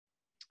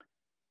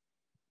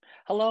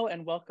Hello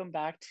and welcome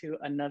back to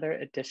another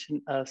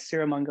edition of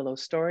Sirimangalo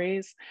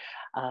Stories.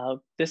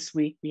 This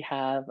week we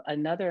have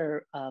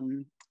another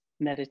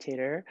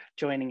meditator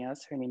joining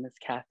us. Her name is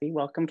Kathy.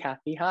 Welcome,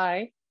 Kathy.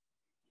 Hi.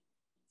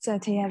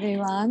 Sati,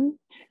 everyone.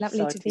 Lovely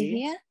to be Sati.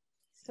 here.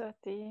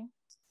 Sati.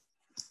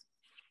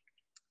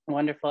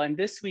 Wonderful. And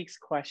this week's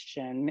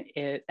question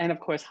is, and of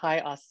course,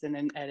 hi, Austin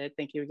and Edith.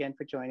 Thank you again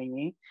for joining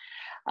me.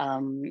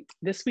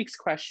 This week's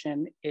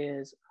question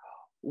is,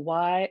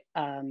 why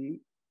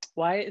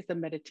is the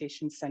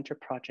Meditation Center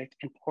project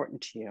important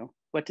to you?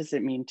 What does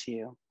it mean to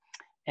you?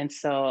 And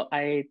so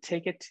I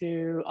take it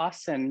to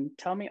Austin.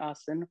 Tell me,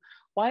 Austin,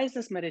 why is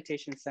this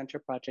Meditation Center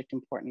project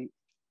important?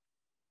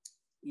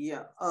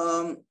 Yeah,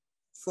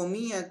 for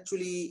me,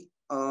 actually,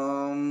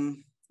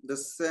 the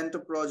center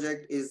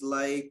project is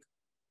like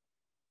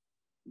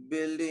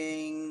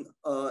building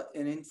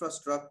an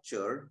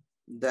infrastructure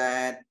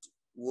that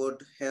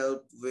would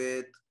help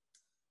with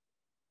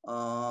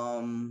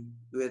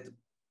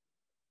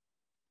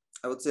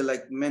I would say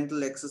like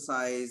mental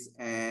exercise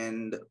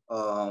and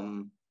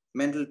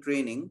mental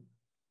training.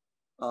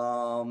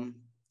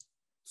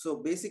 So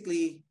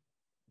basically,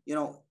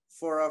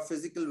 for our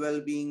physical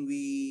well-being,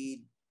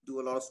 we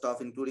do a lot of stuff,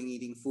 including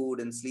eating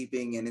food and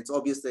sleeping. And it's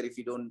obvious that if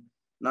you don't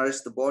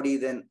nourish the body,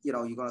 then, you're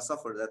going to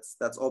suffer.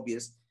 That's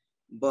obvious.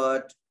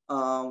 But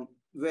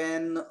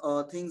when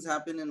things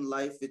happen in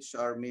life, which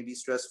are maybe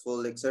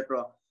stressful,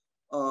 etc.,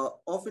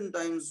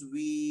 oftentimes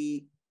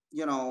we,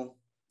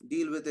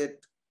 deal with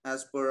it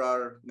as per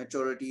our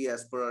maturity,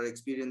 as per our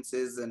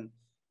experiences, and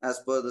as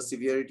per the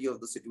severity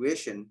of the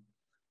situation.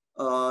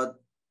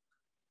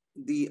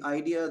 The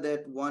idea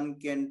that one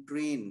can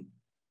train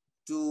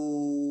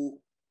to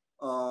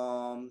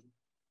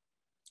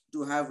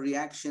have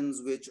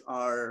reactions which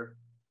are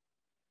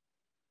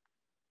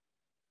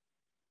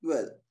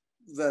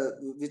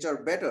which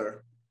are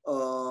better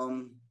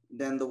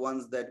than the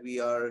ones that we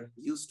are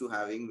used to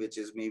having, which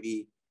is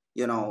maybe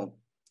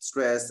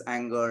stress,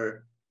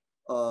 anger,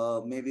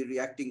 maybe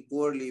reacting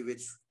poorly,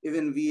 which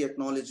even we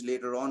acknowledge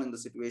later on in the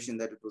situation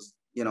that it was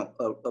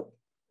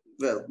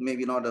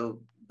maybe not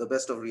the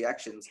best of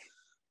reactions.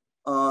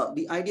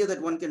 The idea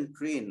that one can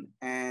train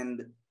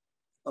and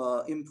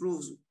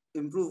improve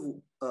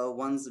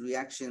one's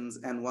reactions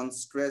and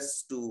one's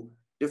stress to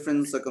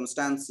different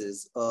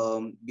circumstances,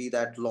 be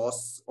that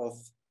loss of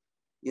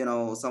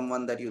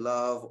someone that you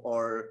love,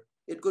 or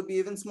it could be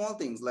even small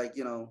things like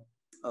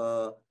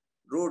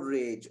road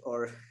rage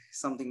or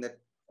something that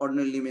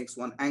ordinarily makes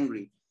one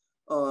angry.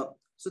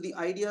 So the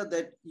idea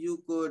that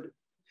you could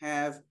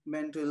have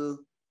mental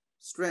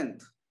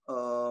strength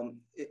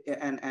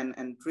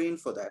and train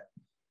for that,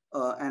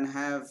 and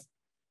have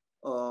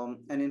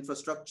an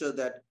infrastructure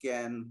that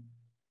can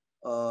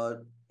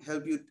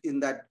help you in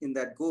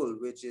that goal,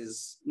 which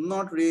is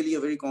not really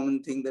a very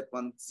common thing that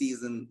one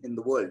sees in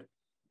the world,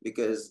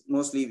 because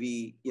mostly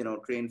we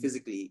train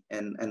physically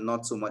and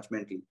not so much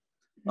mentally.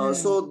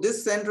 So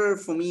this center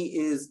for me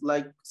is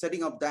like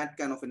setting up that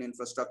kind of an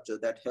infrastructure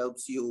that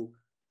helps you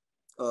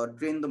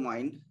train the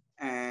mind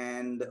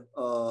and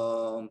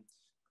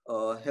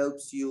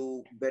helps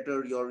you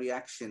better your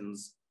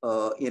reactions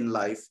in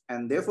life,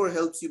 and therefore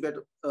helps you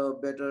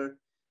better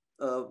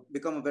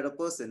become a better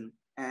person,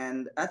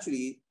 and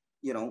actually,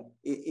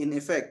 in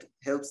effect,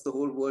 helps the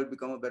whole world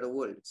become a better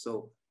world.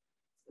 So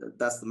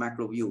that's the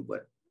macro view,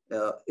 but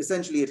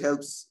essentially it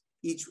helps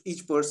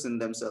each person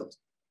themselves.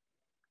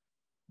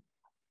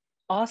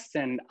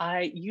 Austin,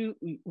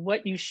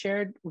 what you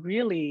shared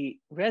really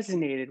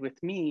resonated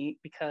with me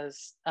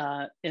because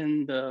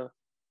in the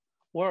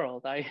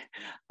world, I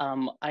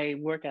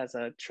work as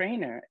a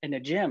trainer in a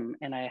gym,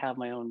 and I have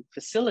my own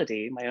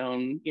facility, my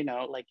own,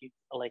 like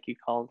you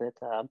called it,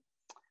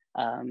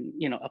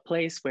 a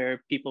place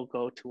where people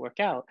go to work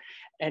out.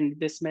 And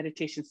this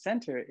meditation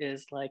center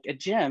is like a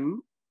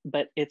gym,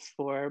 but it's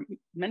for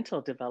mental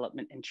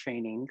development and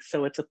training.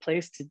 So it's a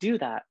place to do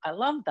that. I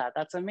love that.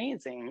 That's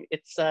amazing.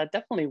 It's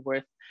definitely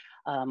worth,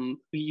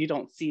 you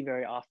don't see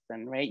very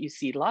often, right? You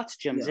see lots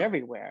of gyms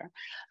everywhere.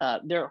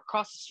 They're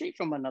across the street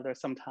from one another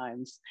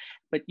sometimes,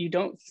 but you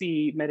don't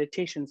see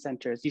meditation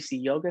centers. You see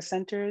yoga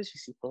centers, you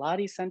see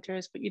Pilates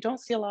centers, but you don't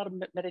see a lot of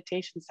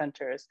meditation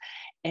centers.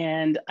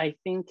 And I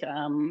think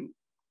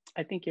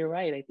you're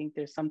right. I think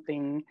there's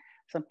something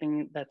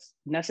that's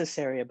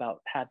necessary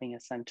about having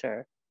a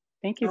center.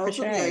 Thank you for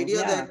sharing. Also, the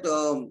idea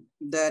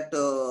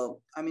that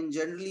I mean,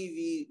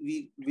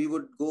 generally we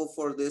would go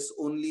for this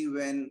only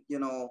when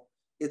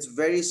it's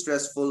very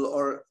stressful,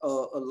 or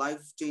a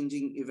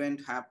life-changing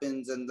event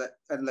happens, and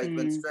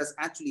when stress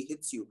actually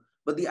hits you.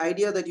 But the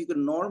idea that you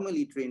can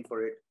normally train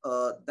for it,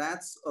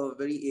 that's a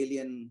very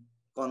alien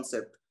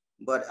concept.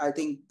 But I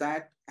think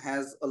that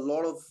has a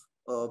lot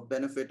of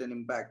benefit and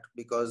impact,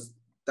 because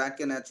that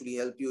can actually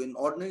help you in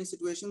ordinary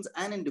situations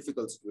and in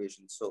difficult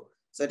situations. So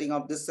setting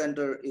up this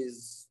center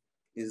is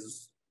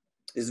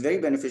very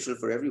beneficial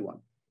for everyone.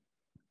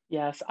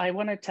 Yes, I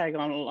want to tag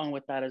on along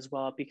with that as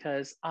well,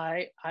 because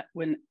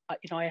when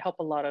I help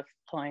a lot of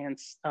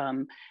clients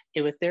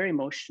with their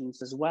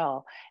emotions as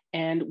well,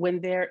 and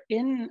when they're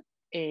in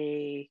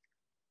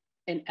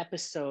an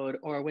episode,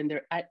 or when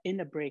they're in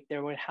a break, they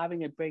were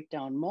having a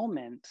breakdown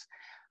moment,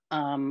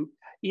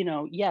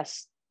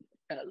 yes,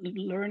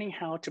 learning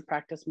how to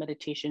practice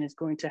meditation is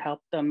going to help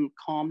them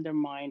calm their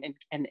mind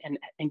and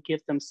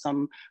give them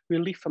some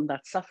relief from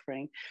that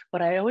suffering.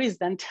 But I always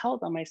then tell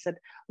them, I said,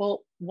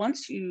 well,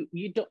 once you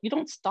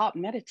don't stop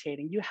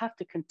meditating, you have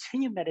to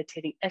continue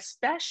meditating,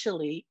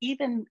 especially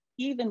even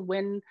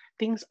when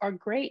things are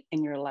great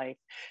in your life,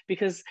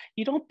 because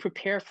you don't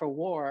prepare for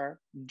war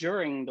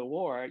during the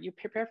war, you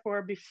prepare for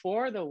it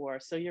before the war,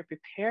 so you're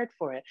prepared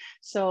for it.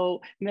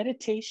 So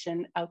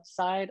meditation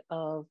outside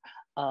of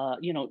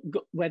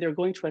whether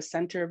going to a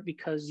center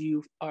because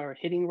you are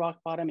hitting rock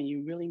bottom and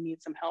you really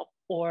need some help,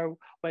 or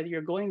whether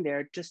you're going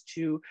there just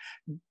to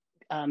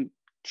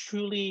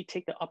truly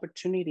take the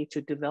opportunity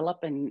to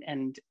develop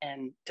and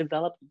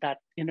develop that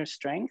inner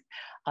strength,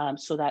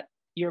 so that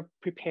you're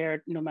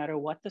prepared no matter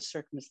what the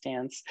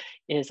circumstance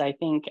is, I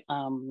think,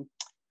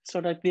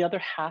 sort of the other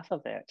half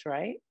of it,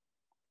 right?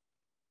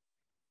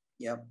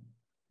 Yep.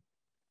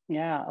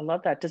 Yeah, I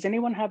love that. Does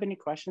anyone have any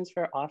questions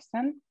for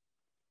Austin?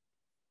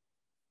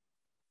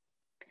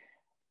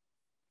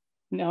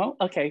 No?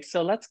 Okay,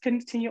 so let's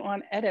continue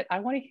on. Edit, I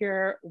want to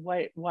hear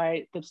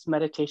why this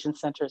meditation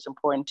center is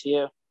important to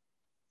you.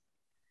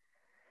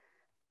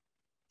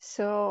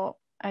 So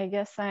I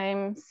guess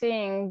I'm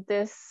seeing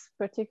this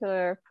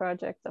particular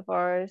project of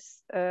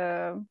ours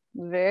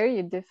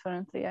very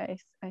differently, I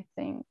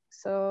think.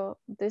 So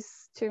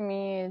this, to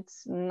me,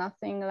 it's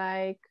nothing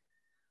like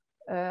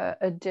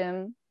a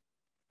gym.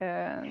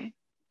 It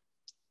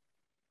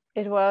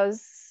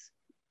was,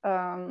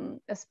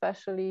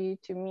 especially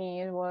to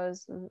me, it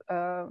was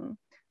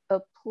a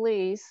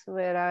place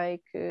where I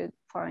could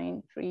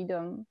find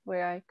freedom,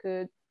 where I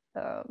could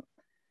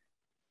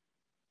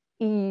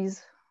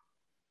ease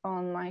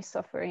on my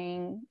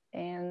suffering.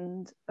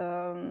 And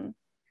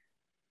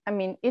I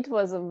mean, it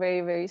was a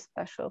very, very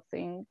special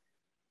thing.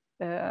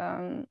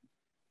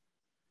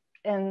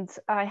 And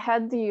I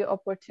had the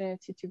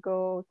opportunity to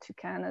go to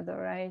Canada,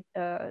 right?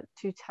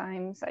 2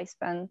 times I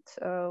spent,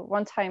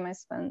 one time I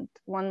spent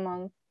 1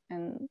 month,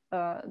 and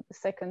the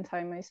second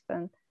time I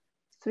spent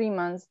 3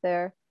 months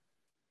there,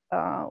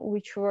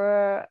 which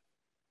were,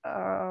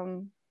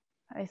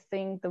 I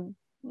think, the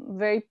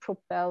very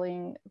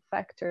propelling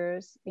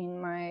factors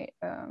in my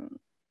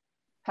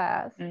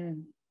path.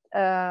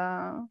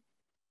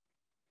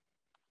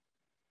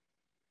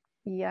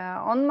 Yeah,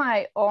 on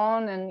my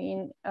own,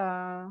 and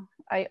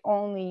I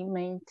only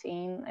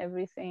maintain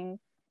everything.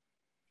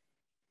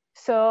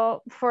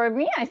 So for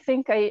me, I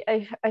think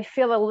I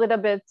feel a little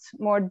bit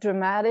more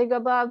dramatic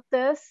about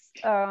this,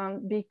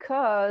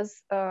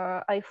 because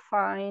I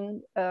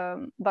find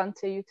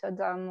Bhante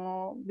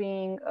Yuttadhammo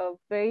being a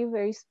very,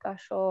 very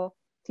special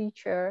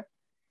teacher,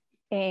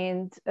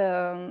 and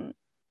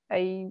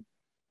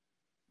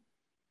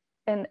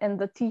and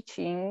the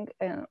teaching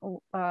and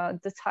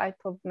the type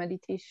of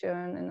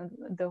meditation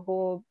and the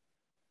whole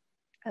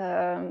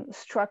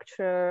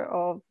structure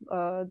of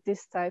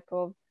this type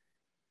of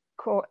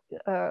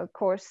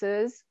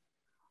courses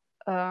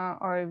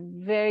are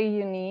very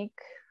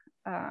unique.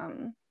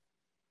 I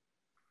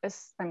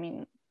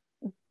mean,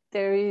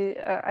 there is,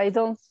 I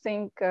don't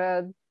think,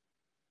 I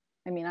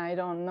mean, I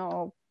don't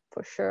know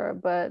for sure,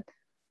 but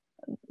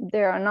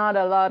there are not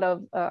a lot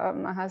of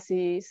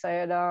Mahasi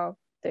Sayadaw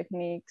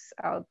techniques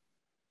out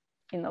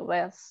in the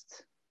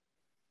West,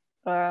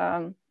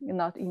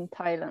 not in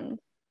Thailand.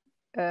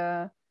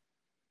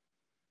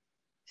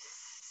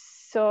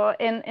 So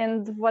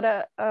and what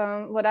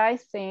I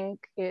think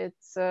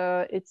it's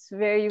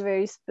very,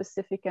 very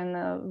specific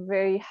and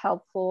very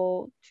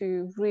helpful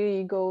to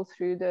really go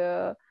through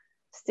the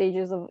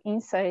stages of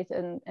insight,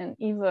 and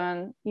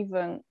even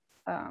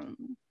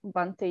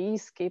Bhante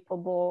is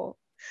capable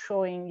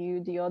showing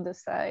you the other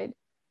side.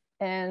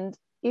 And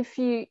if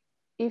you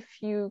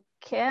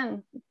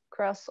can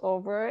cross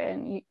over,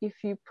 and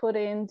if you put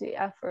in the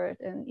effort,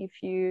 and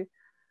if you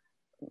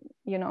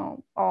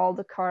know, all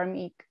the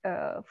karmic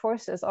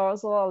forces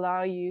also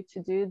allow you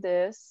to do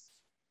this,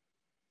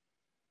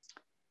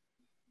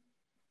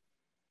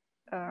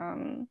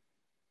 then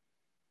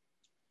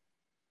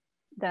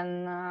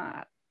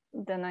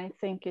I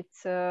think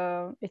it's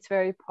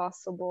very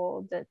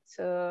possible that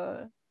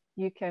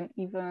you can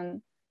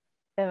even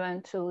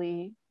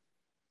eventually,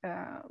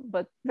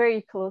 but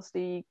very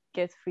closely,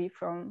 get free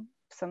from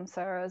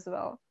samsara as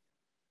well.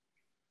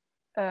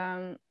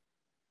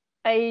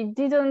 I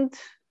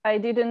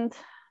didn't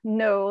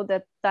know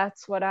that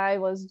that's what I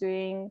was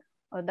doing,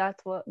 or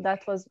that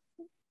was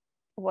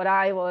what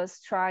I was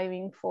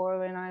striving for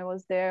when I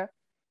was there.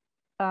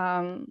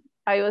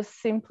 I was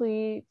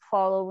simply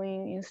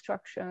following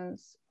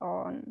instructions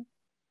on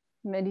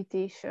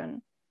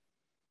meditation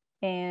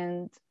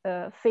and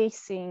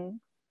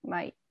facing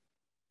my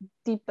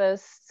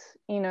deepest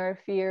inner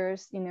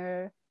fears,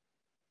 inner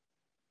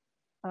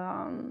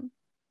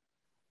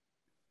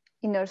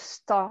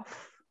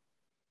stuff,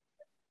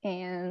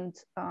 and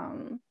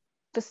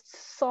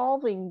just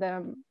solving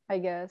them, I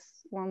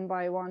guess, one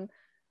by one.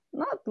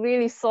 Not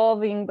really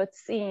solving, but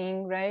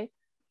seeing, right?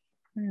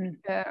 And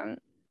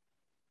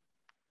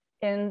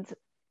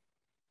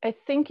I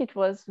think it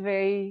was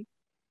very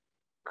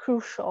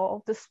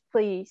crucial, this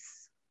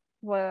place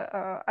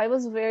where I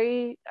was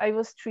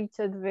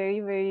treated very,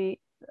 very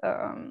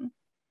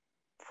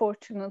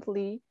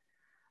fortunately,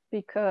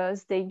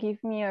 because they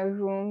gave me a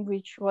room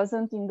which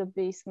wasn't in the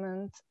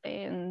basement,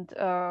 and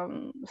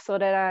so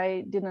that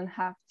I didn't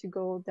have to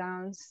go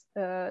down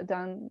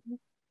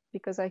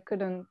because I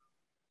couldn't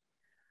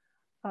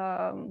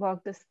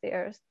walk the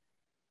stairs.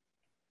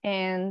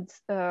 And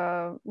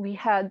we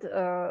had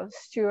a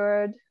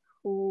steward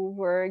who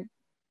were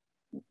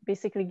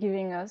basically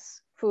giving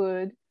us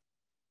food,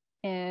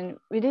 and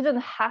we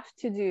didn't have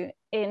to do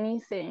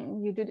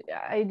anything.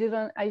 I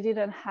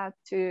didn't have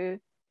to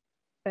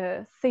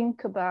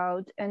think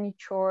about any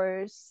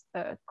chores,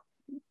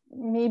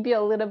 maybe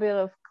a little bit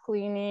of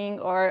cleaning,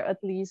 or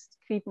at least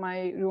keep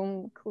my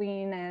room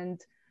clean,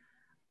 and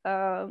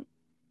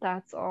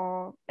that's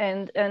all.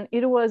 And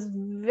it was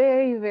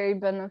very, very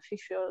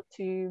beneficial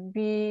to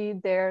be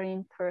there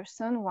in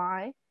person.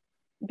 Why?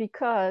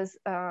 Because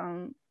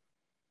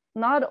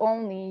not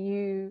only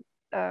you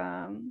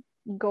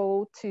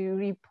go to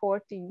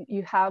reporting,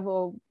 you have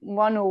a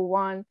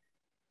 101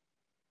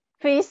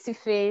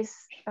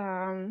 face-to-face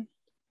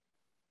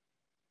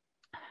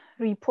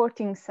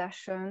reporting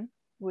session,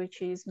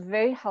 which is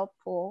very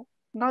helpful.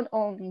 Not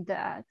only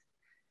that,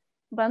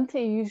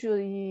 Bhante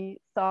usually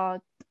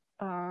taught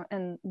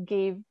and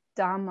gave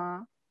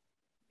Dhamma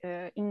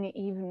in the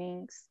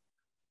evenings,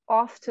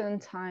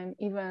 oftentimes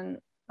even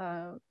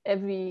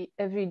every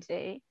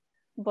day,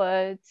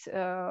 but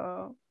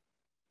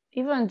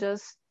even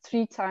just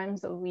 3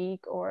 times a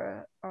week,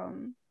 or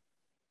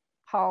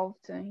how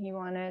often he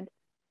wanted.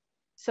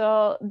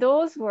 So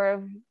those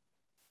were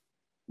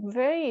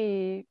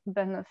very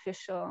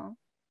beneficial.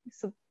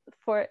 So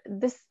for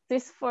this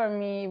for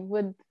me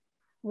would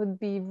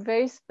be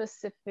very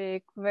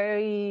specific,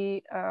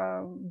 very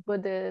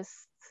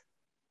Buddhist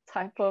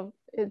type of.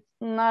 It's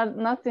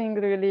nothing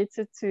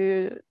related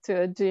to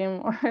a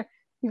gym, or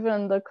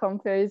even the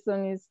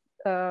comparison is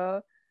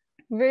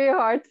very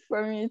hard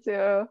for me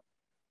to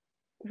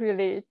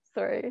relate.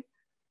 Sorry.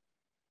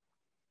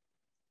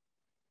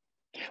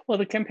 Well,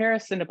 the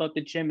comparison about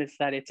the gym is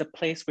that it's a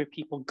place where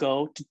people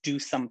go to do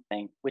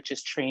something, which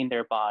is train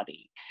their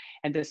body.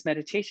 And this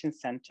meditation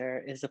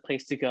center is a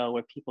place to go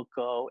where people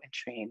go and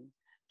train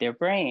their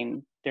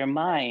brain, their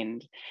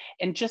mind.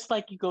 And just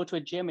like you go to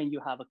a gym and you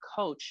have a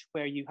coach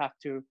where you have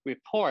to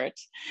report,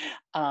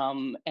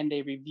 and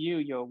they review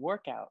your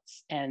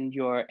workouts and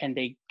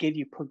they give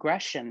you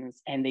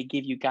progressions and they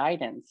give you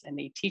guidance and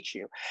they teach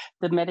you.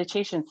 The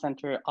meditation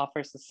center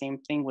offers the same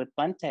thing with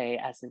Bhante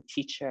as a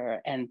teacher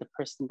and the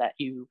person that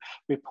you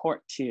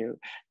report to,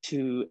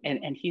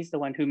 and he's the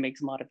one who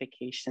makes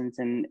modifications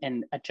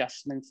and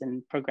adjustments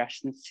and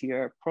progressions to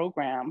your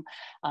program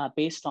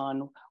based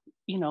on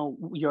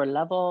your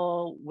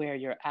level, where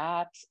you're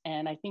at.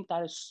 And I think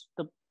that is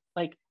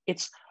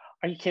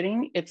are you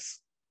kidding?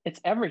 It's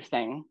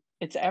everything.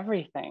 It's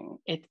everything.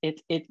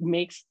 It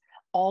makes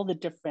all the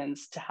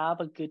difference to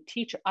have a good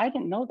teacher. I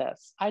didn't know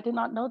this. I did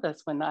not know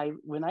this when I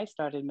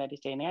started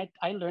meditating.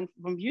 I learned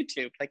from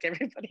YouTube like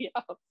everybody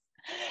else.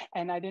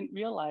 And I didn't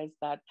realize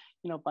that,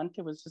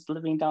 Bhante was just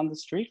living down the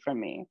street from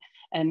me,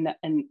 and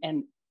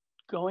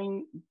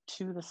going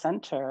to the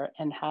center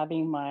and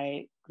having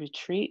my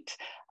retreat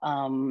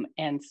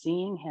and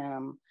seeing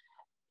him,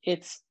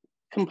 it's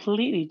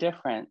completely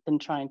different than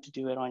trying to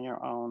do it on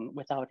your own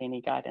without any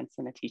guidance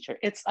and a teacher.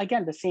 It's,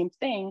 again, the same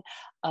thing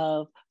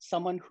of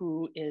someone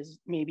who is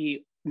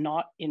maybe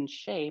not in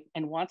shape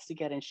and wants to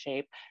get in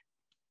shape,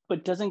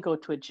 but doesn't go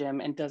to a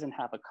gym and doesn't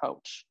have a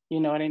coach. You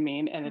know what I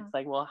mean? And it's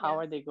like, well, how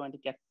are they going to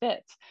get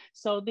fit?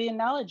 So the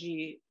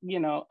analogy,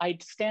 I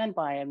stand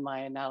by in my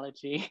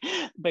analogy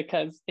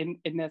because in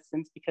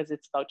essence, because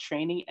it's about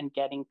training and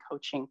getting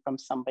coaching from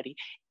somebody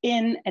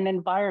in an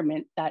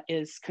environment that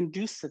is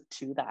conducive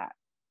to that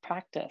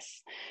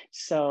practice.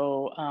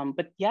 So,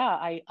 but yeah,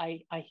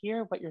 I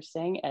hear what you're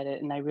saying, Edith,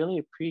 and I really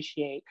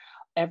appreciate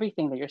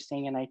everything that you're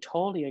saying. And I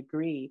totally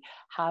agree.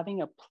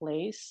 Having a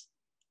place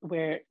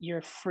where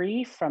you're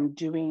free from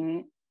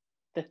doing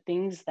the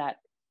things that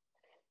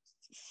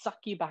suck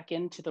you back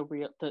into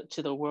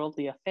the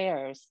worldly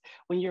affairs.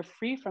 When you're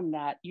free from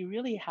that, you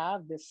really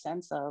have this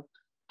sense of,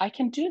 I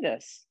can do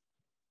this.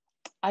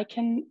 I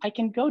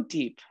can go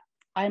deep.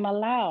 I'm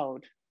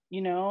allowed.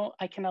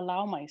 I can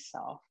allow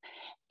myself,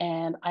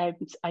 and I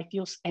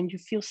feel, and you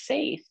feel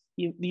safe.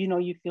 You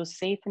feel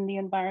safe in the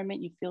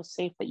environment. You feel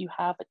safe that you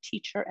have a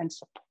teacher and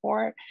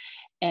support.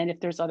 And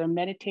if there's other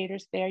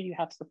meditators there, you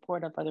have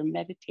support of other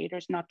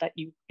meditators, not that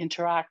you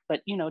interact,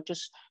 but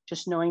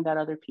just knowing that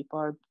other people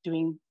are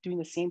doing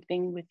the same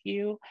thing with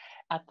you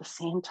at the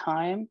same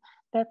time.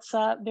 That's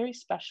very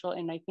special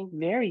and I think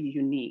very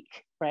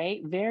unique,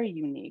 right? Very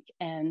unique.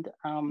 And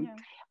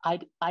I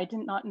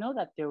did not know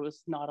that there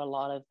was not a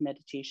lot of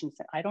meditation.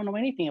 I don't know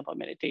anything about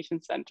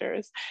meditation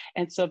centers.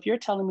 And so if you're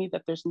telling me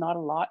that there's not a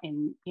lot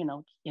in, you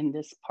know, in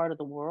this part of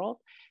the world,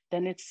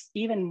 then it's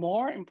even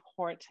more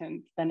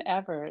important than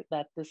ever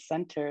that this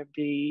center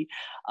be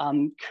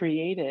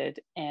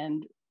created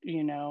and,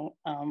 you know,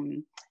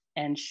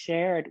 and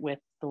shared with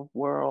the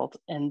world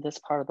in this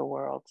part of the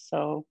world.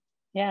 So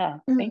yeah,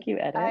 thank you,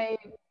 Edith.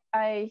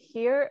 I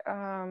hear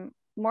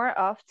more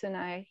often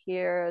I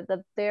hear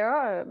that there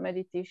are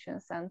meditation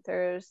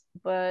centers,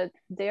 but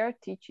they are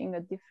teaching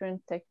a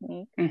different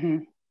technique.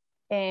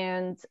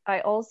 And I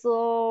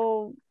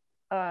also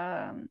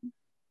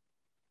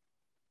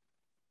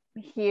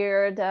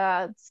hear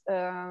that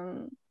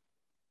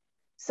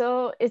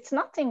so it's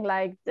nothing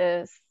like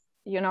this,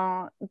 you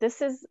know. This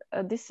is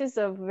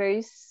a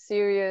very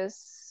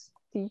serious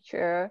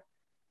teacher.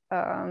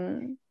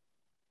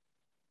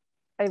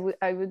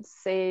 I would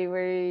say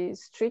very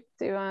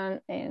strict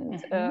even,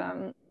 and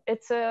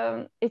it's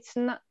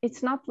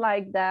not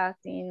like that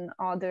in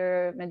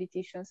other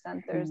meditation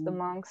centers. The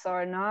monks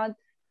are not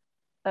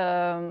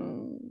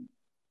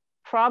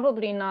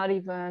probably not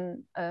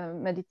even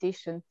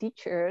meditation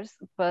teachers,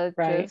 but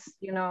just,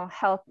 you know,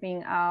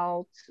 helping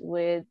out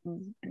with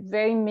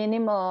very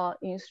minimal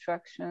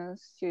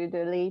instructions to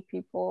the lay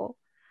people,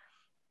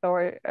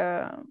 or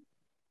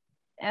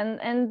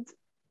and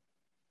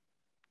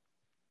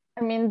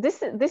I mean,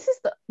 this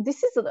is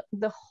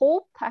the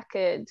whole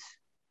package,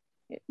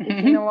 if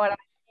you know what I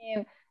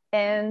mean.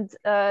 And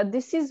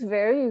this is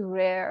very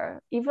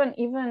rare, even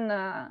in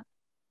the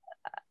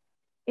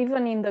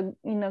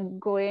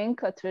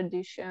Goenka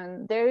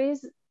tradition. There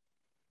is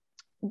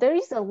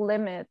a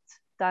limit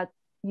that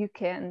you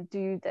can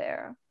do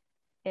there,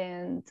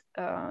 and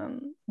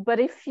but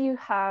if you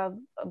have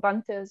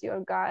Bhante as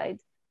your guide,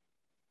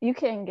 you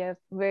can get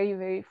very,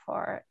 very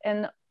far.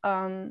 And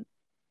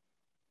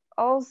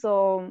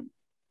also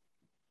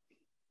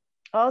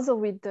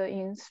with the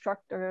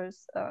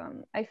instructors,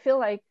 I feel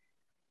like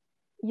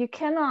you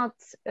cannot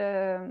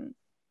you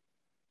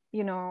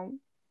know,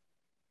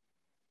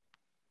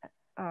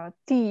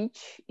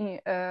 teach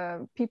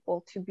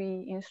people to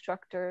be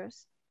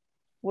instructors,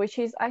 which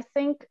is, I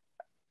think,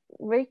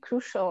 very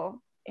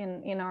crucial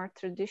in our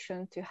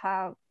tradition, to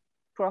have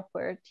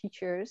proper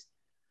teachers.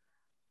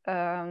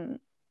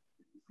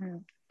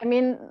 I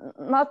mean,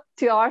 not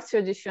to our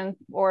tradition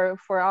or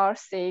for our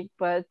sake,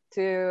 but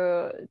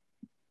in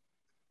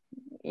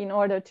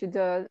order to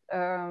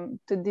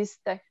this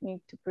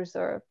technique to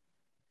preserve,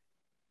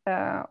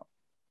 and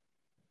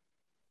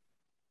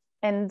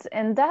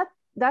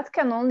that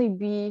can only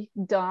be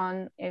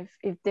done if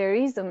there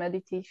is a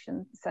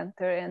meditation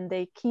center, and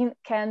they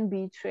can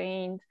be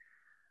trained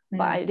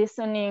by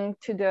listening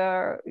to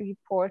the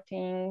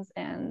reportings,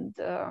 and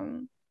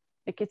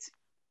like it's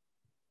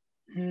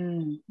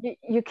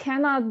you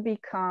cannot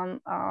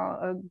become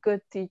a good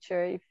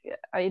teacher if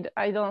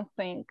I don't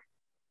think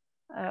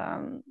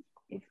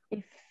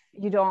if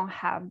you don't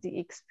have the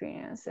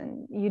experience,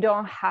 and you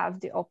don't have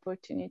the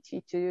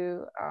opportunity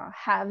to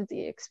have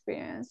the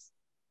experience.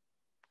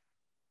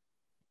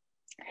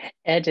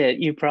 Edith,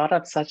 you brought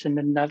up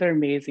another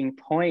amazing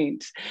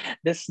point.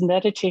 This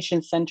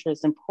meditation center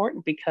is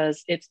important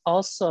because it's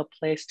also a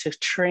place to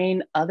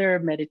train other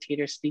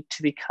meditators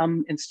to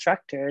become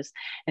instructors,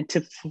 and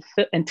to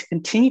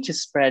continue to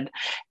spread.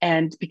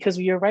 And because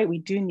you're right, we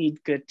do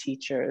need good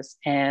teachers,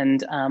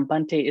 and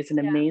Bhante is an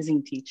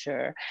amazing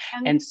teacher.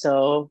 And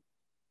so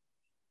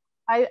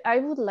I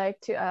would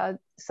like to add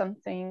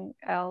something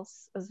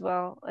else as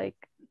well. Like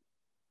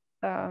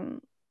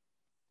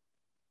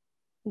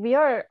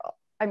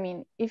I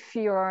mean, if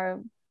you are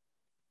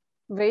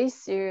very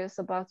serious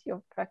about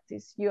your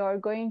practice, you are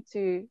going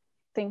to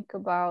think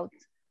about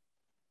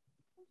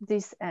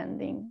this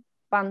ending,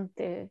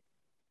 Bhante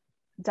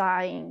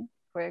dying,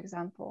 for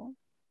example.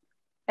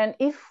 And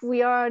if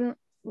we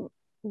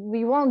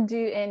won't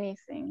do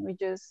anything, we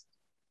just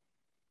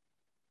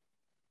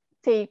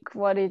take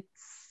what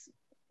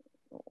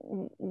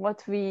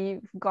we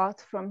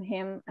got from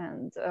him,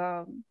 and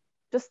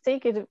just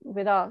take it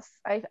with us.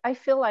 I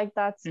feel like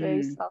that's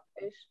very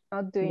selfish,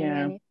 not doing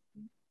anything.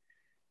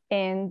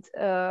 And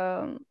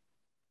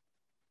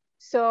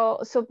so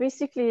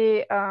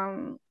basically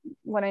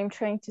what I'm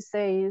trying to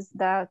say is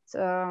that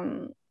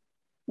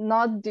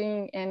not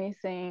doing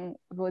anything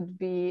would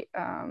be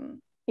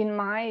in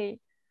my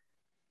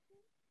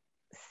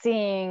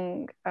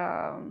seeing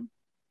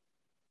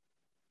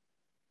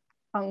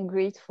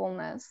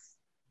ungratefulness,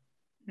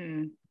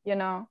 you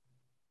know,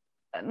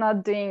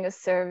 not doing a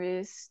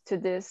service to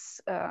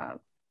this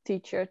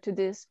teacher, to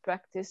this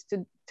practice,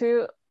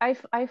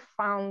 I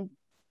found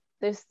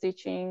this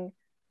teaching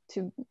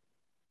to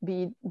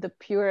be the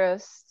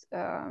purest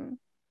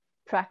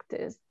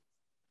practice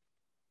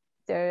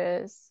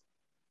there is,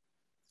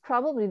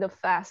 probably the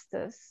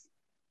fastest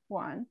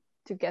one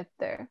to get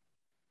there.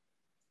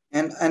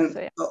 And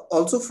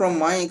also from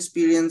my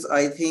experience,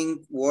 I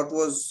think what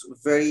was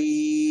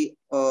very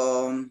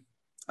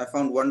I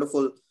found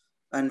wonderful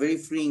and very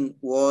freeing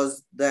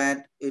was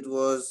that it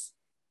was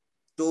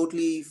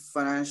totally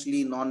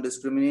financially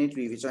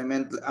non-discriminatory, which I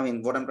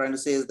mean, what I'm trying to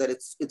say is that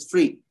it's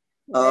free.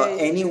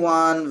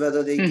 Anyone,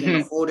 whether they can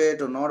afford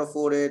it or not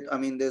afford it, I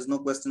mean, there's no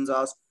questions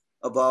asked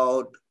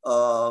about,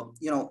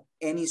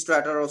 any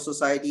strata of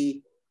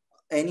society.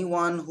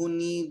 Anyone who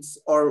needs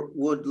or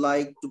would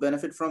like to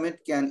benefit from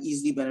it can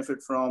easily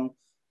benefit from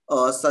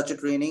such a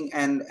training,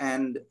 and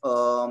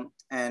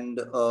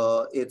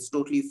it's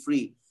totally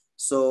free.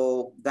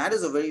 So that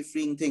is a very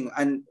freeing thing.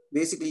 And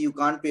basically, you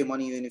can't pay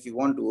money even if you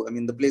want to. I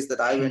mean, the place that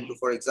I went to,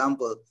 for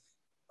example,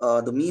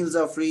 the meals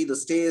are free, the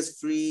stay is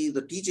free,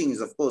 the teaching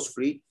is of course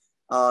free.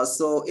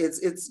 So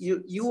it's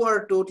you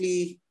are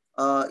totally,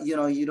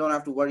 you don't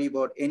have to worry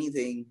about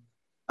anything.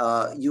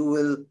 You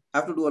will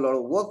have to do a lot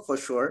of work for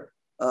sure,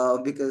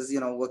 because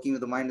working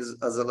with the mind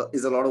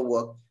is a lot of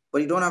work,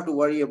 but you don't have to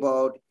worry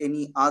about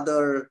any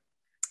other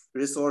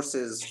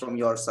resources from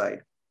your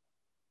side.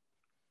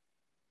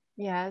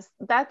 Yes,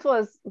 that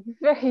was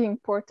very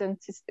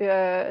important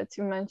to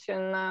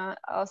mention,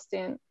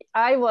 Austin.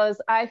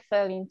 I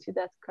fell into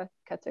that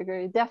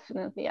category,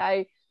 definitely.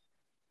 I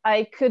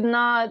could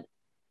not,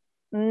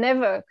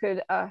 never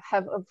could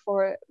have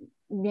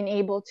been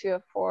able to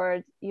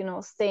afford,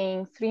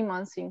 staying 3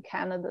 months in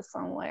Canada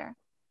somewhere,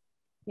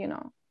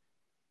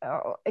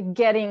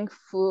 getting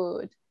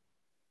food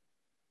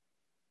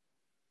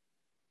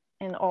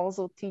and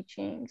also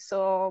teaching.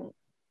 So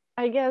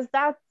I guess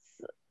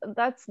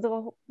that's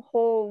the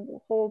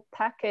whole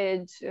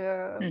package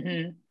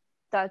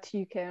that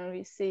you can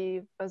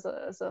receive as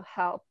a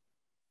help.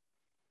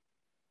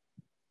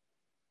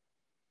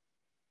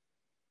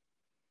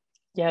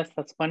 Yes,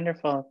 that's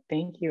wonderful.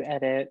 Thank you,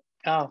 Edith.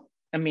 Oh,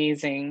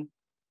 amazing.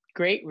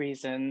 Great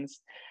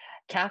reasons.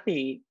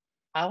 Kathy,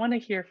 I want to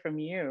hear from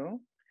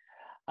you.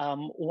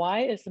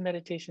 Why is the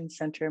meditation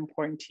center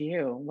important to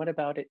you? What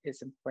about it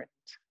is important?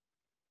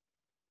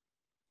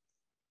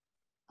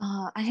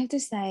 I have to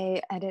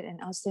say, Edith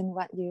and Austin,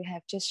 what you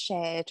have just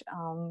shared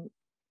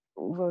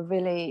were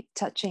really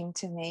touching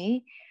to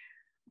me.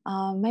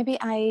 Maybe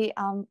I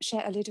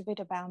share a little bit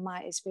about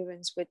my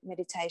experience with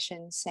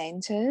meditation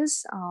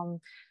centers.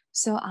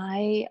 So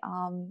I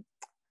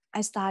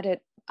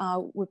started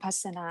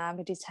Vipassana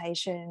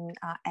meditation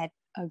at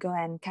a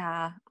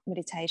Goenka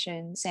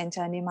meditation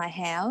center near my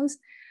house.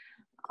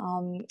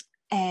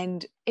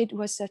 And it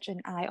was such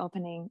an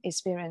eye-opening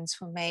experience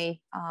for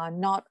me,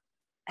 not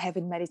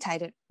having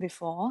meditated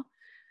before.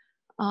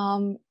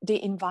 The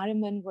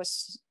environment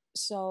was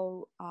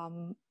so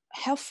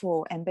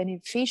helpful and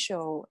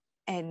beneficial,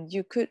 and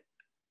you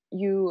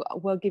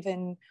were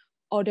given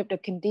all of the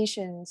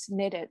conditions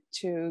needed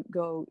to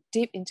go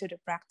deep into the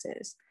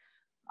practice.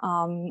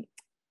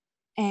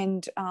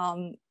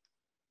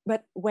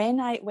 But when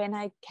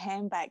I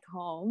came back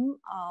home,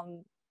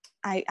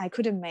 I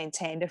couldn't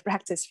maintain the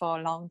practice for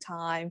a long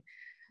time.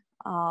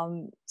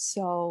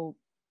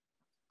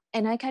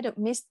 And I kind of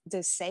missed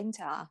the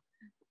center.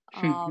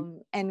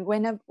 And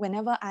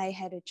whenever I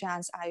had a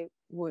chance, I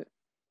would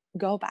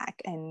go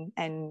back and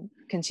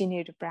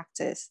continue to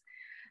practice.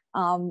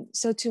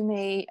 So to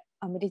me,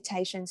 a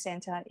meditation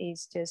center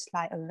is just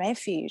like a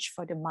refuge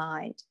for the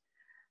mind.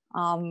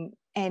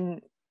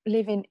 And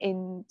living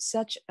in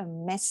such a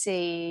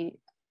messy,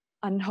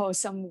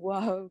 unwholesome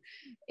world,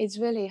 it's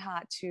really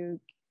hard to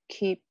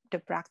keep the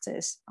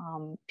practice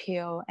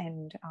pure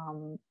and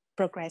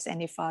progress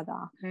any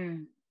further.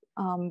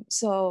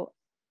 So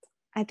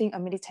I think a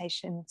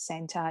meditation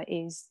center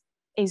is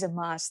a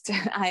must.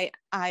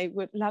 I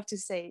would love to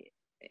see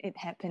it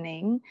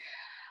happening.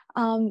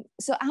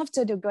 So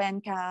after the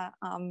Goenka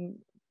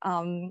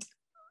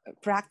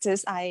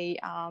practice,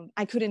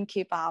 I couldn't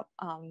keep up,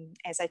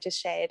 as I just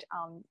shared.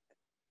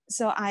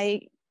 So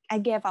I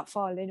gave up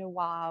for a little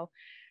while.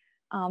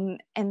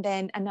 And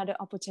then another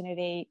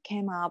opportunity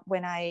came up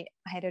when I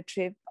had a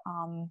trip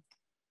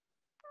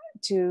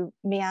to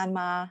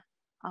Myanmar.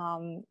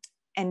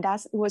 And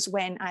that was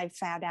when I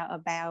found out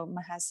about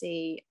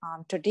Mahasi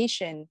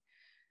tradition.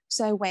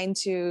 So I went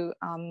to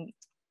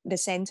the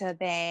center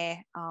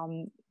there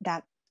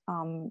that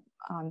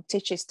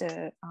teaches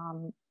the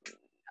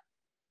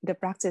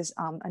practice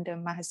under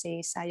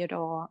Mahasi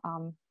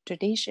Sayadaw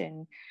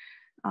tradition.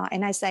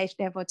 And I stayed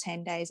there for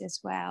 10 days as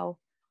well.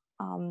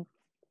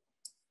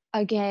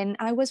 Again,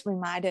 I was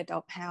reminded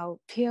of how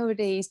pure it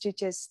is to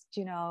just,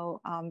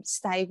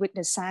 stay with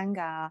the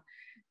Sangha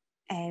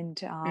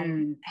and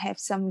have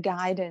some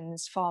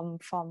guidance from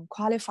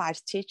qualified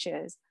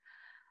teachers.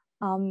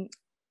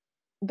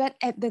 But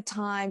at the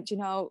time,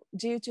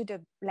 due to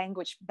the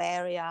language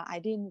barrier, I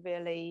didn't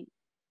really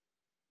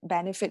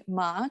benefit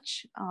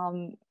much.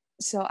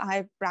 So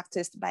I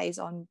practiced based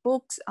on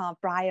books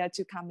prior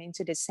to coming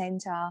to the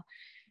center.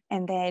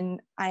 And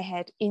then I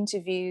had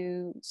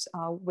interviews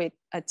with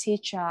a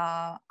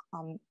teacher.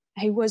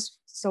 He was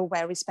so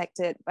well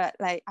respected, but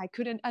like I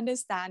couldn't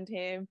understand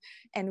him.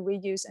 And we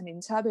used an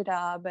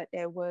interpreter, but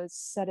there was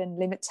certain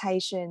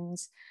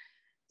limitations.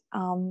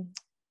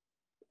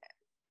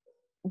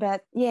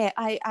 But yeah,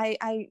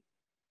 I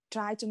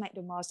tried to make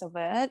the most of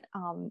it.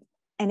 And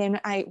then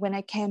when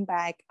I came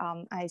back,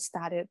 I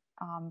started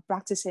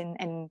practicing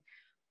and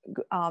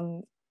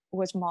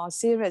was more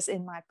serious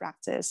in my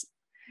practice.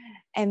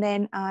 And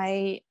then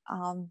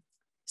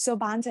so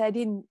Bhante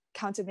didn't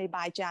come to me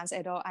by chance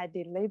at all. I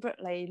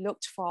deliberately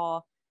looked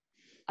for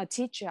a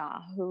teacher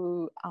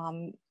who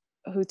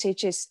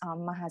teaches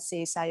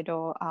Mahasi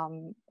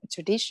Sayadaw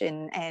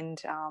tradition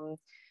and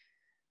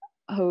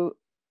who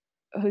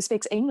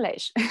speaks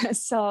English.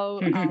 So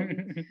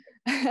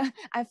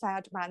I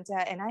found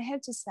Bhante, and I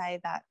have to say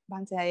that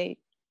Bhante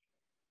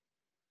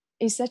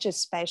is such a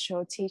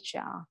special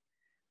teacher.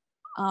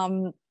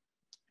 And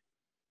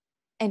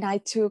I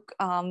took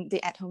the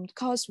at-home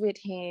course with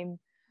him.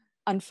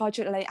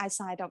 Unfortunately, I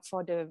signed up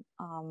for the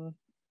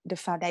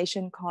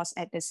foundation course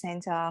at the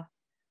center,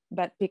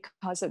 but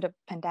because of the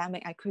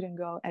pandemic, I couldn't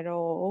go at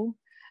all.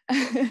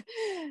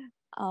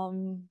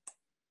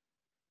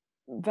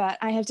 But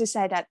I have to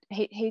say that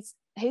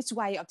his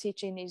way of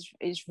teaching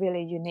is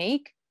really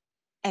unique,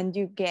 and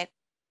you get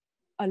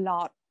a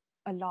lot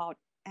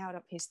out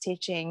of his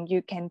teaching.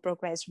 You can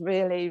progress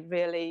really,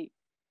 really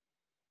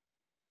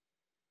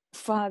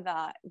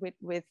further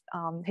with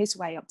his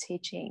way of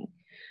teaching.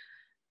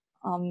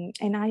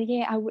 And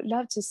I would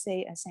love to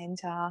see a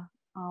center.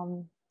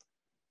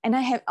 And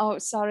I have,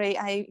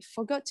 I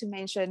forgot to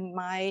mention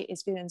my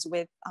experience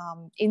with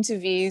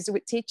interviews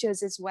with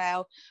teachers as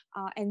well.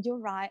 And you're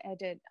right,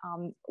 Edith.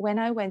 When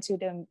I went to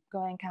the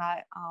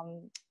Goenka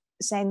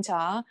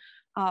center,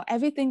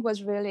 everything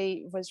was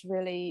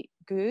really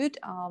good.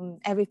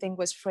 Everything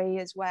was free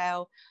as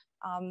well.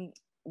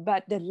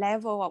 But the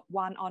level of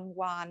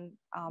one-on-one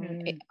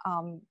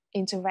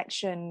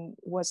interaction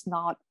was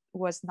not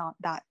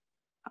that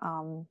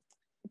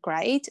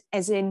great.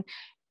 As in,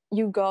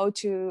 you go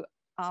to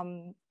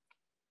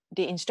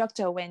the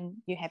instructor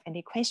when you have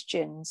any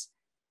questions,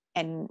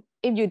 and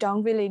if you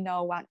don't really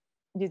know what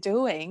you're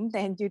doing,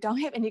 then you don't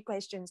have any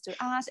questions to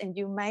ask, and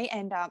you may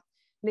end up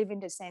leaving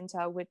the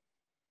center with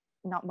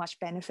not much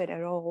benefit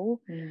at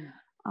all.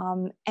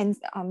 And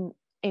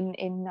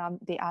in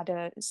the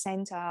other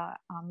center,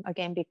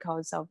 again,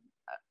 because of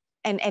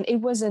and it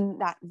wasn't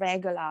that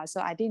regular,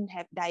 so I didn't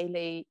have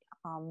daily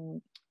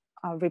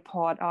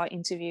report or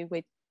interview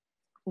with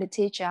the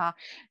teacher,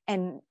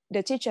 and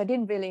the teacher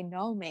didn't really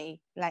know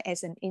me like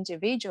as an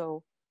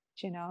individual,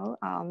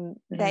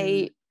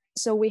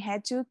 so we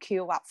had to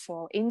queue up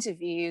for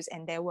interviews,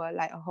 and there were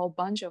like a whole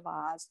bunch of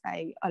us,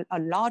 like a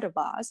lot of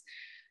us,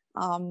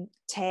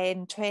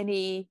 10,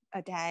 20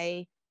 a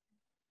day.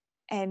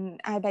 And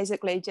I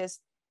basically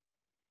just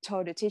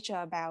told the teacher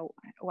about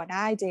what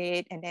I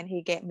did, and then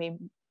he gave me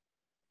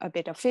a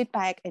bit of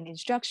feedback and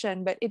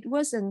instruction, but it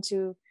wasn't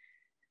to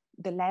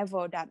the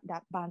level that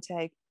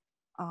Bhante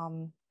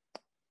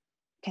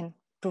can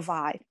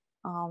provide.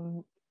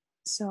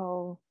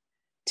 So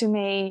to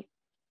me,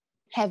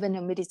 having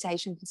a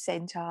meditation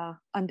center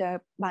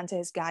under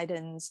Bhante's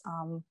guidance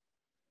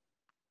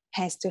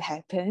has to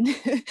happen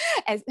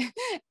as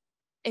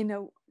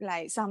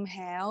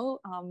somehow,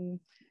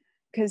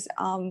 because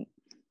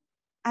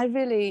I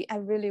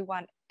really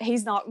want,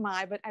 he's not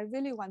mine, but I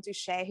really want to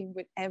share him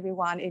with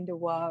everyone in the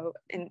world,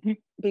 and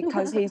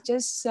because he's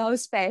just so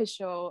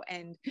special,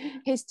 and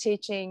his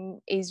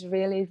teaching is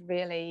really,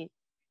 really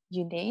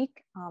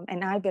unique.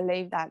 And I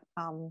believe that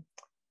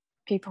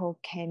people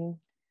can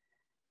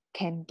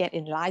get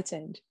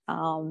enlightened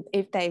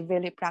if they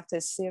really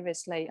practice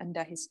seriously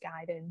under his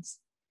guidance.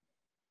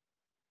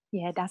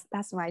 Yeah,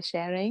 that's my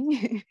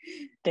sharing.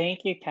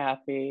 Thank you,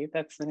 Kathy.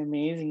 That's an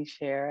amazing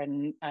share,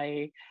 and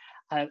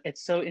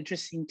it's so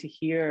interesting to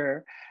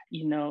hear,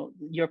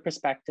 your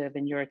perspective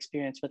and your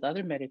experience with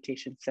other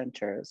meditation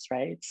centers,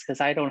 right?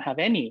 Because I don't have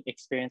any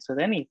experience with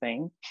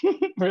anything,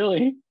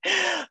 really.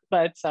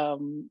 But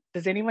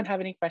does anyone have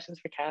any questions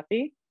for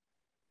Kathy?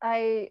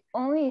 I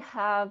only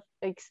have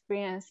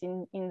experience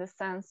in the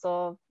sense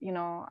of,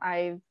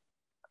 I've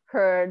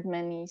heard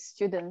many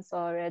students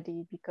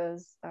already,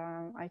 because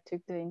I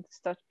took the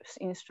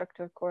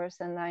instructor course,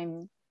 and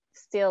I'm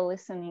still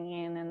listening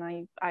in,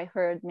 and I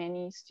heard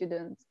many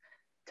students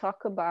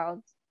talk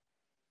about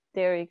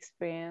their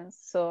experience,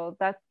 so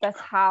that's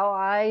how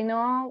I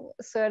know,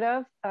 sort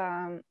of.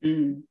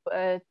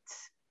 But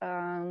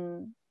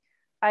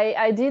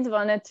I did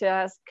wanted to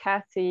ask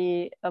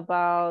Kathy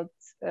about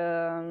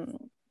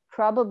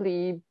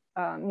probably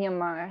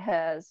Myanmar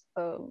has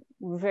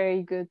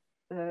very good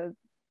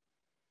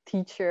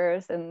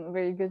teachers and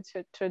very good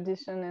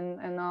tradition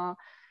and all,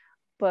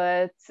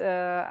 but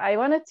I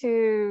wanted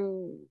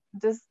to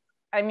just,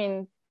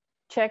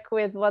 check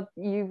with what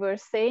you were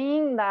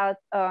saying, that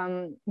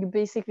you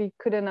basically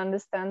couldn't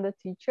understand the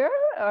teacher,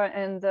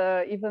 and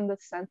even the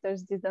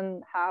centers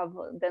didn't have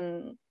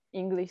then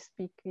English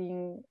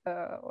speaking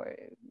or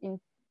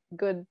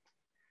good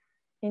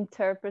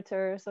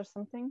interpreters or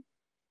something.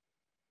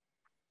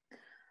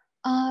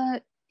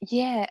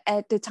 Yeah,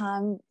 at the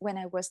time when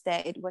I was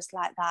there, it was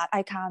like that.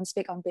 I can't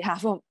speak on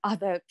behalf of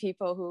other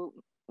people who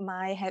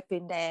might have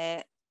been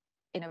there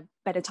in a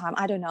better time,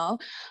 I don't know.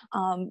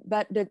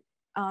 But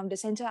the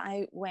center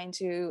I went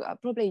to,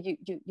 probably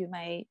you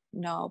may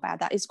know about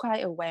that. It's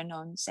quite a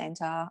well-known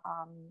center,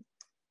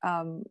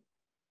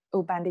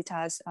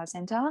 Ubandita's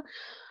center.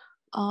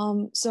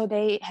 So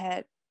they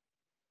had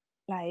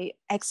like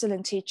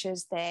excellent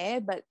teachers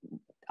there, but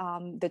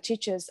the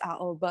teachers are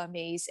all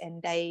Burmese,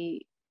 and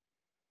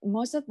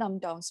most of them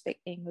don't speak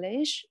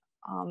English.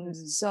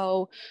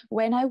 So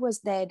when I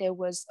was there, there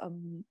was a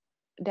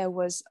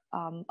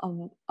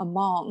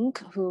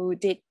monk who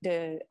did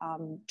the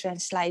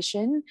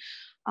translation.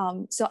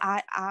 So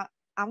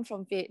I'm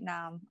from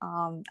Vietnam.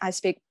 I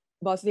speak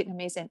both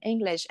Vietnamese and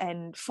English,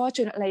 and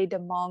fortunately the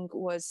monk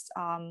was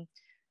a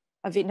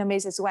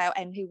Vietnamese as well,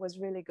 and he was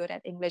really good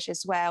at English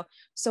as well.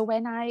 So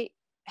when I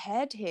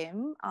had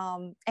him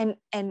and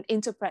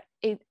interpret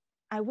it,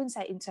 I wouldn't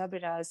say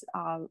interpreters,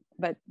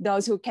 but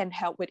those who can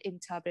help with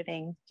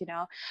interpreting,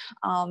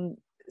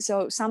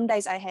 so some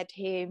days I had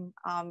him,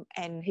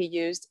 and he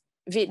used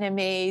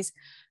Vietnamese.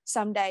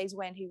 Some days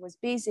when he was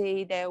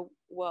busy, there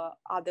were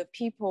other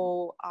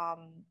people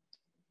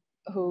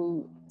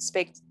who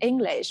speak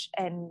English,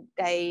 and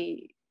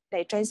they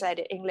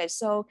translated English.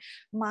 So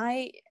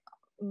my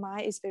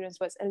experience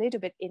was a little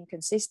bit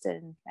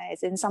inconsistent,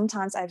 right? And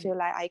sometimes I feel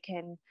like I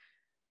can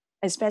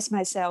express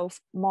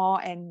myself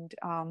more and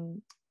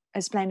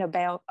explain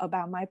about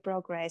my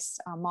progress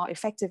more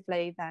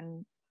effectively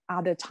than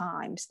other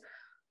times.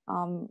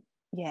 So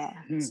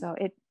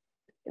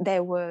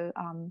there were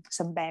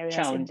some barriers,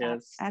 challenges, in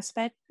that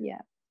aspect.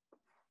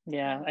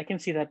 Yeah, I can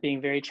see that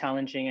being very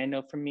challenging. I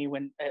know for me,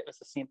 when it was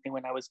the same thing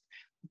when I was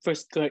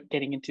first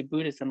getting into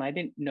Buddhism, I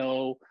didn't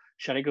know,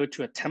 should I go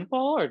to a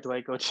temple or do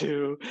I go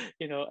to,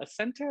 a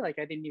center? Like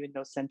I didn't even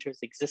know centers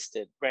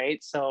existed,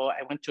 right? So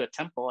I went to a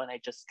temple and I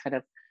just kind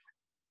of,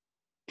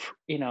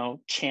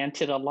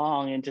 chanted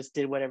along and just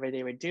did whatever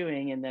they were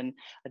doing. And then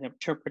an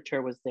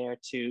interpreter was there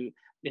to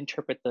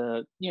interpret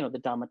the,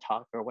 the Dhamma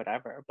talk or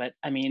whatever. But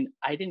I mean,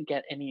 I didn't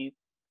get any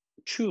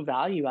true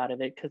value out of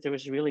it because there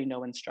was really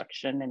no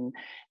instruction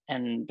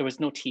and there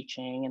was no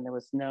teaching and there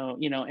was no,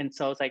 and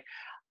so it's like,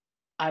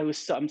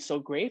 I'm so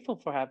grateful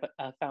for have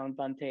found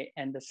Bhante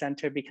and the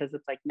center, because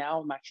it's like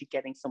now I'm actually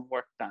getting some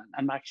work done.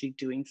 I'm actually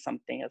doing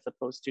something as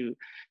opposed to,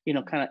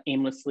 kind of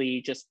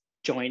aimlessly just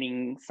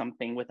joining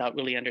something without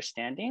really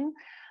understanding.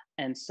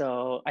 And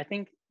so I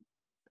think,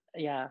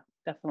 yeah,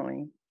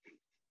 definitely.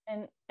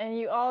 And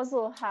you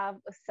also have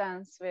a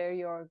sense where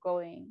you're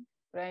going,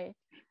 right?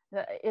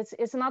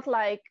 It's not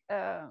like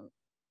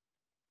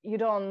you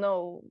don't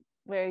know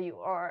where you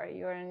are.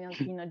 You're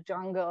in a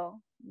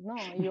jungle. No,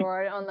 you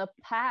are on a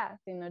path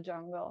in a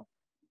jungle.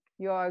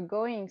 You are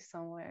going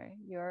somewhere.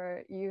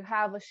 You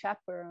have a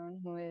chaperone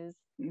who is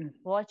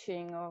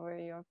watching over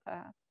your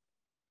path.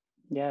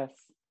 Yes,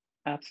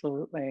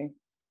 absolutely.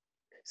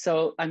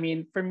 So, I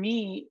mean, for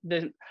me,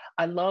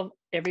 I love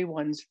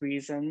everyone's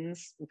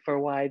reasons for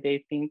why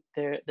they think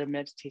the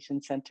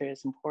meditation center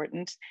is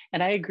important.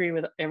 And I agree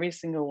with every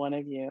single one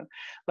of you.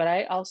 But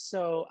I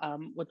also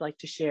would like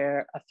to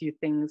share a few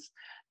things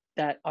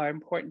that are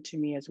important to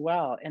me as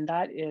well. And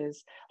that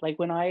is, like,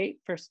 when I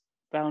first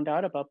found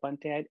out about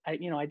Bhante, I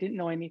didn't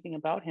know anything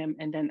about him.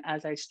 And then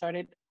as I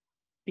started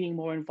being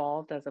more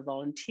involved as a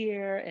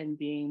volunteer and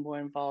being more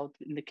involved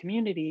in the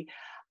community,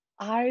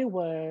 I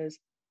was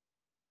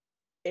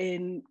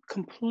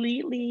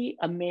completely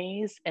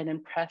amazed and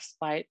impressed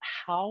by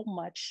how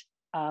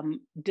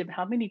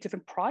many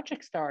different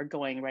projects there are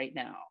going right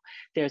now.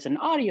 There's an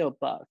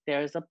audiobook,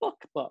 there's a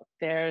book,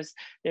 there's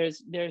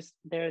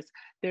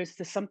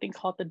something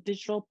called the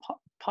digital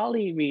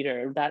poly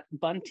reader that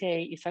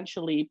Bhante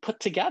essentially put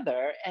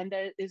together, and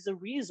that is a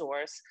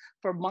resource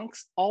for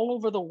monks all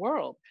over the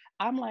world.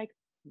 I'm like,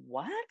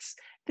 what?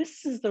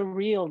 This is the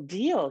real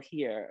deal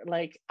here.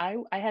 Like I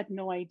had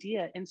no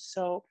idea. And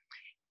so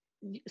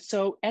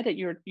Edith,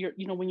 you're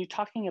when you're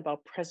talking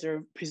about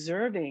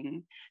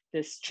preserving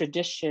this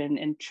tradition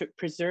and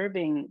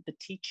preserving the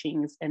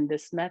teachings and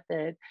this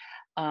method,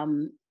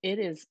 it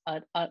is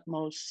at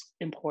utmost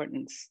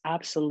importance,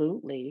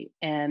 absolutely.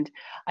 And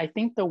I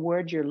think the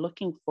word you're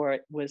looking for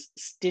was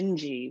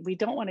stingy. We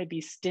don't want to be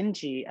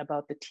stingy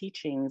about the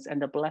teachings and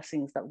the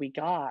blessings that we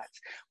got.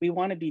 We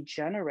want to be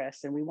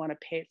generous and we want to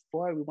pay it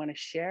forward. We want to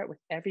share it with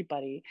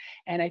everybody.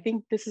 And I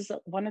think this is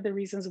one of the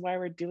reasons why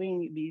we're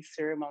doing these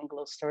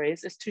Sirimangalo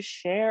stories, is to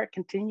share,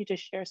 continue to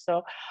share.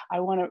 So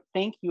I want to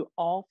thank you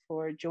all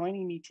for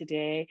joining me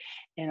today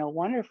in a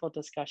wonderful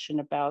discussion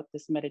about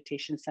this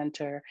meditation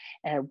center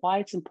and why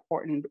it's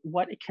important,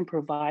 what it can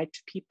provide to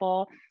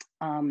people,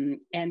 and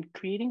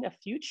creating a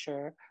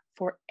future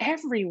for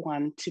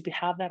everyone to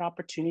have that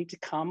opportunity to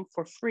come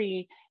for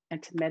free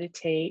and to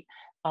meditate,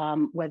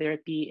 whether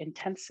it be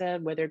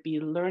intensive, whether it be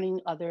learning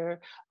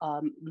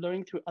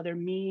through other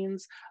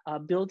means,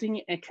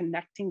 building and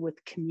connecting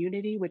with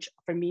community, which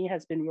for me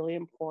has been really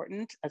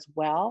important as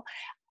well.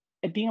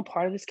 being a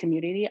part of this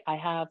community,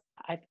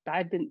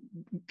 I've been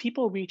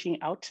people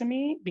reaching out to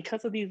me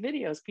because of these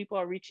videos. People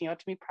are reaching out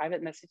to me,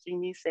 private messaging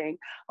me saying,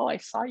 "Oh, I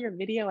saw your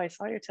video. I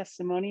saw your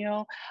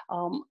testimonial.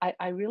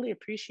 I really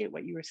appreciate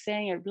what you were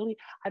saying.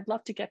 I'd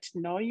love to get to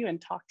know you and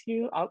talk to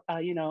you."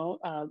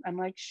 I'm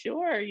like,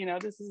 sure,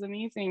 this is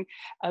amazing,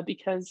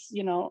 because,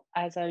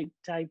 as I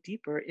dive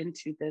deeper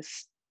into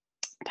this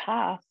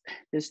path,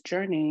 this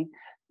journey,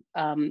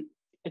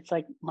 it's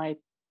like my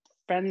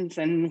friends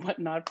and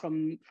whatnot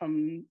from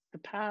the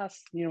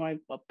past,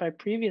 my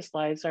previous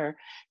lives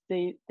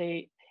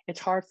it's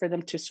hard for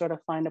them to sort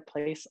of find a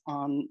place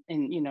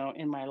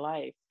in my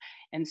life.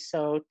 And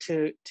so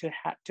to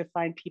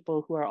find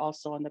people who are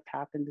also on the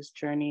path in this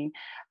journey,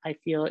 I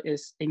feel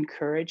is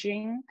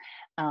encouraging.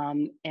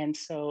 And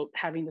so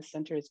having the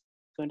center is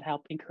going to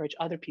help encourage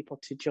other people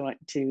to join,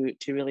 to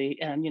really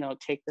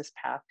take this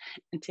path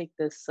and take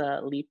this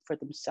leap for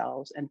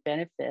themselves and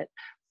benefit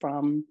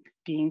from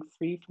being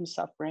free from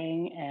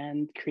suffering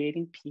and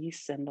creating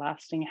peace and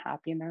lasting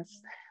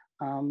happiness,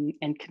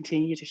 and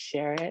continue to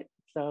share it.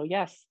 So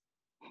yes.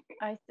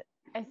 I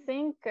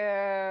think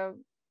the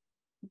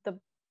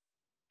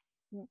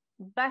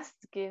best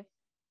gift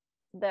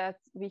that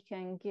we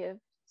can give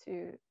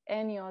to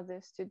any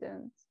other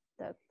student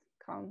that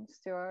comes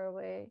to our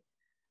way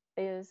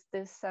is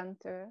this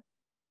center.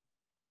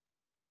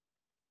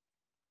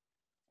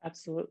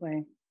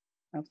 Absolutely.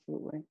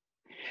 Absolutely.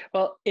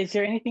 Well, is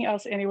there anything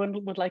else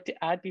anyone would like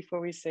to add before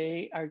we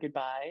say our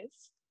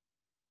goodbyes?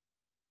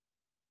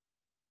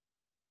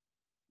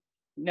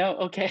 No?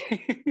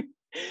 Okay.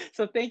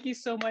 So thank you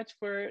so much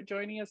for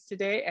joining us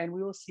today, and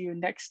we will see you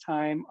next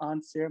time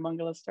on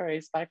Sirimangalo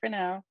Stories. Bye for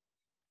now.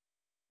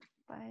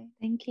 Bye.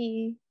 Thank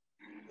you.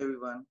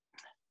 Everyone.